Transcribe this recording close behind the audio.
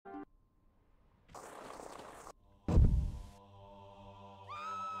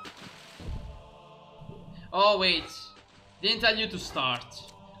Oh wait, didn't tell you to start.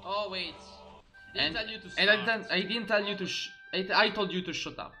 Oh wait, didn't tell you to start. And I didn't tell you to I told you to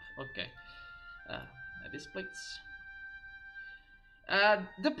shut up. Okay. This plates.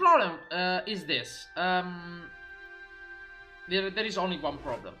 The problem is this. There is only one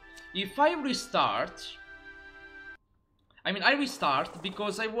problem. If I restart, I restart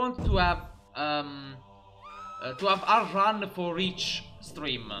because I want to have a run for each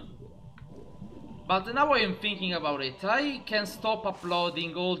stream. But now I am thinking about it. I can stop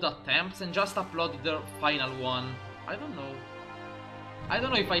uploading all the attempts and just upload the final one. I don't know. I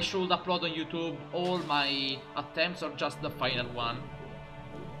don't know if I should upload on YouTube all my attempts or just the final one.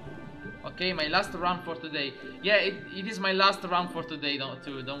 Okay, my last run for today. Yeah, it is my last run for today,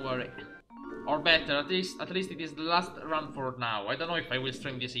 don't worry. Or better, at least it is the last run for now. I don't know if I will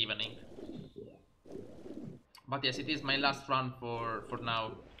stream this evening. But yes, it is my last run for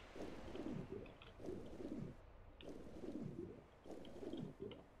now.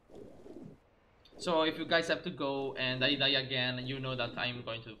 So if you guys have to go and I die again, you know that I'm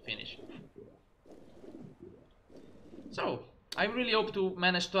going to finish. So, I really hope to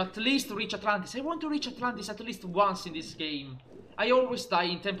manage to at least reach Atlantis. I want to reach Atlantis at least once in this game. I always die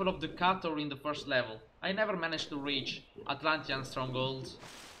in Temple of the Cat or in the first level. I never managed to reach Atlantean Stronghold.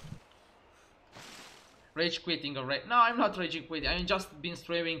 Rage quitting already. No, I'm not rage quitting. I've just been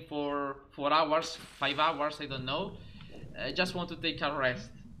streaming for 4 hours, 5 hours, I don't know. I just want to take a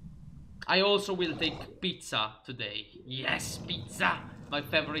rest. I also will take pizza today. Yes, pizza! My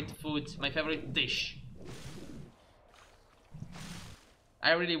favorite food, my favorite dish.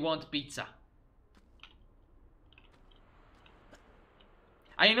 I really want pizza.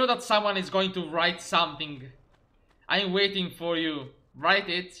 I know that someone is going to write something. I'm waiting for you. Write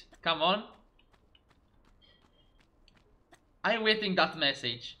it. Come on. I'm waiting that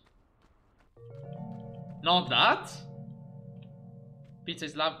message. Not that? Pizza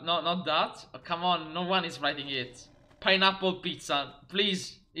is love. No, not that. Oh, come on, no one is writing it. Pineapple pizza,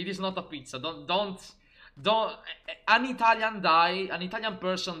 please. It is not a pizza. Don't. An Italian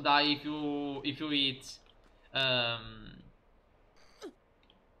person die if you eat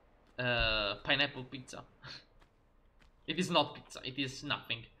pineapple pizza. It is not pizza. It is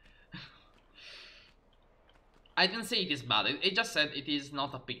nothing. I didn't say it is bad. It just said it is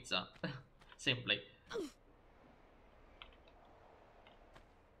not a pizza. Simply.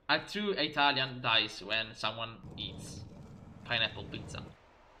 A true Italian dies when someone eats pineapple pizza.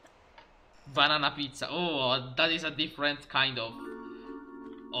 Banana pizza. Oh, that is a different kind of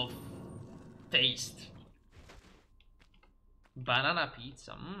taste. Banana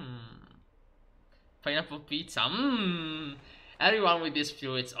pizza. Pineapple pizza. Everyone with these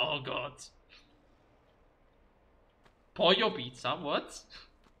fluids. Oh god. Pollo pizza. What?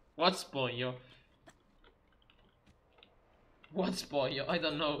 What's pollo? What's pollo? I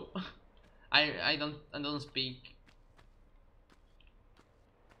don't know. I don't speak.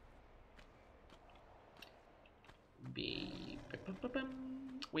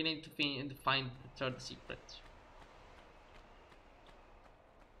 We need to find the third secret.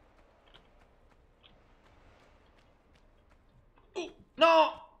 Oh,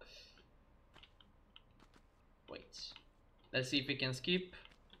 no! Wait. Let's see if we can skip.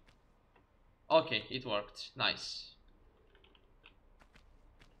 Okay, it worked. Nice.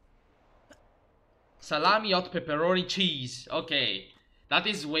 Salami, hot pepperoni, cheese. Okay, that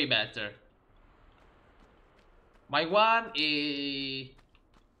is way better. My one is...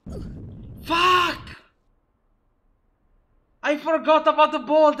 Fuck! I forgot about the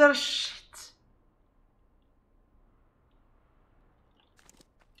boulder. Shit.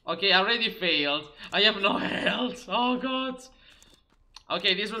 Okay, I already failed. I have no health. Oh god.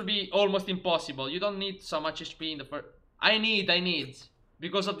 Okay, this will be almost impossible. You don't need so much HP in the first... I need.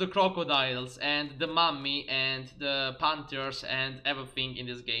 Because of the crocodiles and the mummy and the panthers and everything in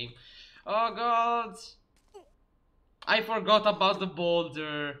this game. Oh god. I forgot about the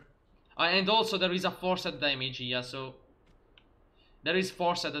boulder. And also there is a forced damage here, so... There is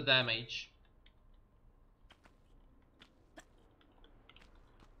forced damage.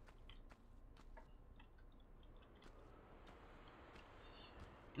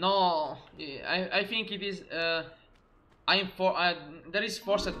 No, I think it is... there is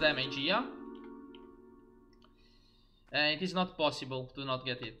forced damage here. It is not possible to not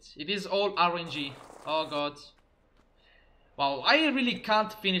get it. It is all RNG. Oh god. Wow, I really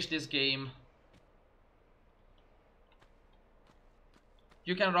can't finish this game.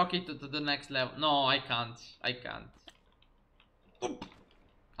 You can rock it to the next level. No, I can't. I can't. Oop.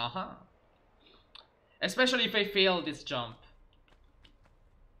 Especially if I fail this jump.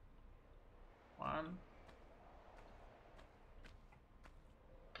 1,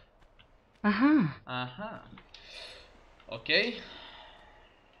 Uh-huh. Okay.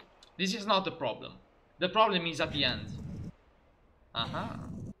 This is not the problem. The problem is at the end. Uh-huh.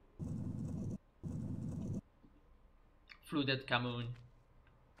 Flooded Camoon.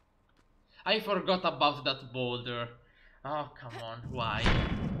 I forgot about that boulder. Oh, come on. Why?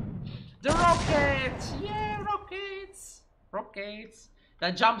 The rockets! Yeah, rockets! Rockets.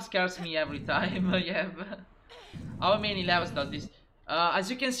 That jump scares me every time. Yeah. How many levels does this?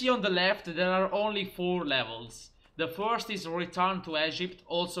 As you can see on the left, there are only 4 levels. The first is Return to Egypt,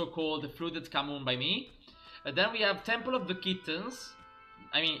 also called Flooded Camoon by me. Then we have Temple of the Kittens.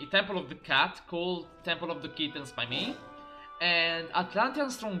 I mean, Temple of the Cat, called Temple of the Kittens by me. And Atlantean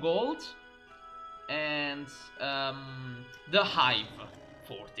Stronghold. And The Hive.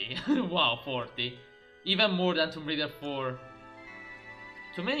 40. Wow, 40. Even more than Tomb Raider 4.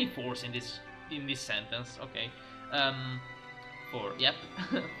 Too many 4s in this sentence. Okay. 4. Yep.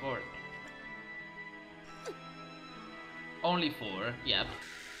 4. Only 4. Yep.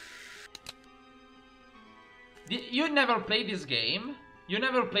 You never played this game. You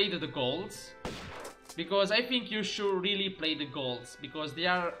never played the golds. Because I think you should really play the golds. Because they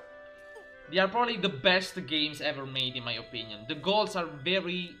are probably the best games ever made, in my opinion. The golds are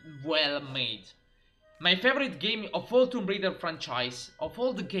very well made. My favorite game of all Tomb Raider franchise, of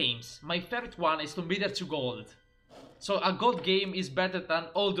all the games, my favorite one is Tomb Raider 2 Gold. So a gold game is better than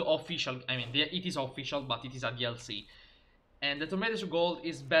all the official, I mean, it is official, but it is a DLC. And the Tomb Raider 2 Gold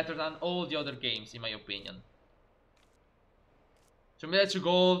is better than all the other games, in my opinion. Tomb Raider 2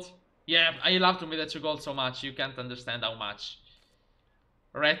 Gold, yeah, I love Tomb Raider 2 Gold so much, you can't understand how much.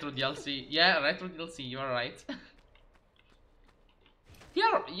 Retro DLC, yeah, Retro DLC, you are right.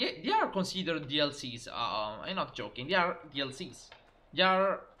 They are considered DLCs. I'm not joking. They are DLCs. They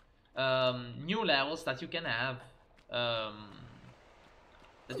are new levels that you can have.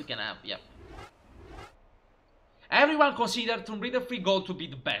 Yeah. Everyone considered Tomb Raider 3 Gold to be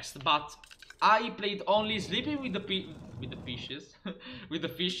the best, but I played only Sleeping with the Fishes, with the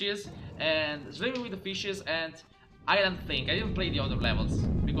fishes, and Sleeping with the Fishes, and I didn't play the other levels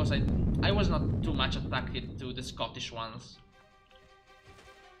because I was not too much attracted to the Scottish ones.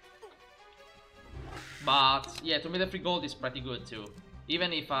 But yeah, Tomb Raider 3 Gold is pretty good too.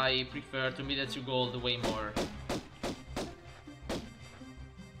 Even if I prefer Tomb Raider 2 Gold way more.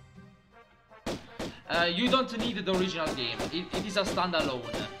 You don't need the original game. It is a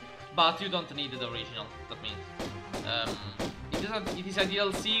standalone, but you don't need the original. That means it is a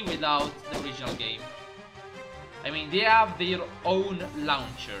DLC without the original game. I mean, they have their own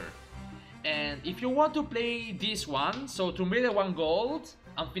launcher. And if you want to play this one, so Tomb Raider 1 Gold,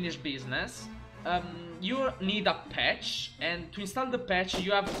 Unfinished Business, you need a patch, and to install the patch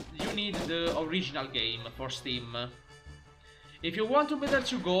you need the original game for Steam. If you want Tomb Raider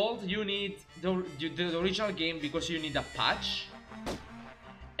 2 Gold, you need the original game because you need a patch.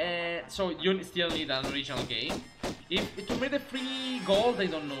 So you still need an original game. If Tomb Raider 3 Gold, I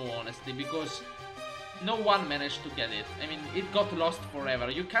don't know honestly, because no one managed to get it. I mean, it got lost forever.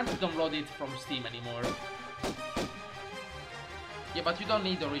 You can't download it from Steam anymore. Yeah, but you don't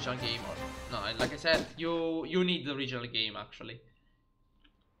need the original game. No, like I said, you need the original game actually.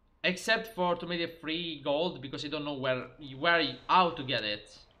 Except for Tomb Raider 3 Gold, because you don't know how to get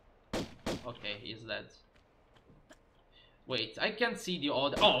it. Okay, he's dead. Wait, I can't see the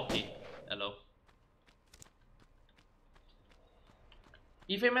other. Oh, okay. Hello.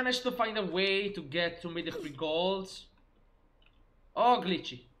 If I manage to find a way to get Tomb Raider 3 Gold. Oh,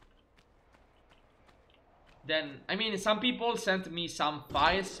 glitchy. Then, I mean, some people sent me some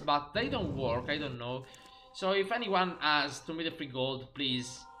files, but they don't work, I don't know. So if anyone has Tomb Raider 3 Gold,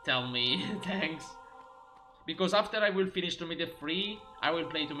 please tell me. Thanks. Because after I will finish Tomb Raider 3, I will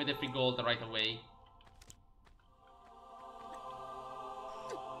play Tomb Raider 3 Gold right away.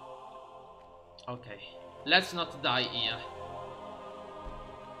 Okay, let's not die here.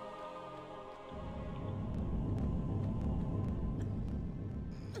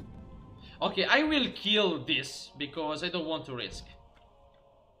 Okay, I will kill this because I don't want to risk.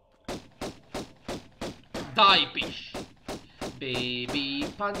 Die, fish. Baby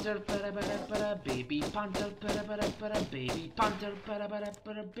panther, para para para, baby panther, para para para, baby panther, para para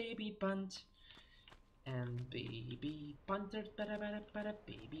para, baby punt. And baby panther, para para para,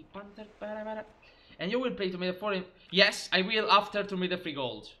 baby panther, para para. And you will play Tomb Raider 4. Yes, I will after Tomb Raider 3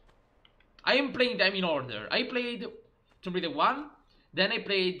 Gold. I am playing them in order. I played Tomb Raider 1. Then I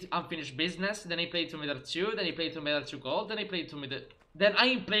played Unfinished Business, then I played Tomb Raider 2, then I played Tomb Raider 2 Gold, then I played Tomb Raider... Then I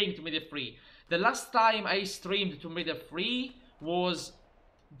am playing Tomb Raider 3. The last time I streamed Tomb Raider 3 was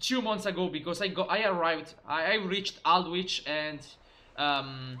 2 months ago because I reached Aldwych and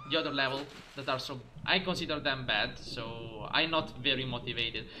the other level that are so I consider them bad, so I'm not very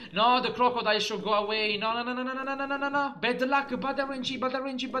motivated. No, the crocodile should go away. No, no, no, no, no, no, no, no, no, no. Bad luck, bad RNG, bad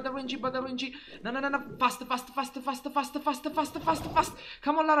RNG, bad RNG, bad RNG. No, no, no, no. Fast, fast, fast, fast, fast, fast, fast, fast, fast.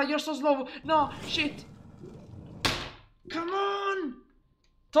 Come on, Lara, you're so slow. No, shit. Come on.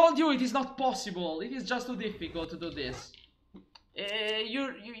 Told you it is not possible. It is just too difficult to do this.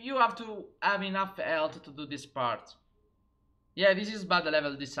 You have to have enough health to do this part. Yeah, this is bad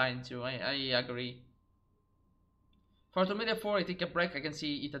level design too. I agree. For Tomb 4, I take a break. I can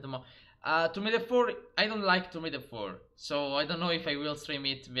see it at the moment. Tomb 4, I don't like Tomb 4, so I don't know if I will stream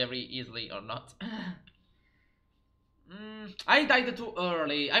it very easily or not. I died too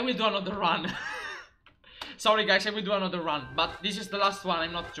early. I will do another run. Sorry guys, I will do another run, but this is the last one.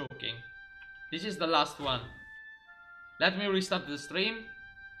 I'm not joking. This is the last one. Let me restart the stream.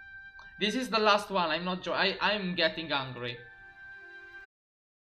 This is the last one. I'm not joking. I'm getting angry.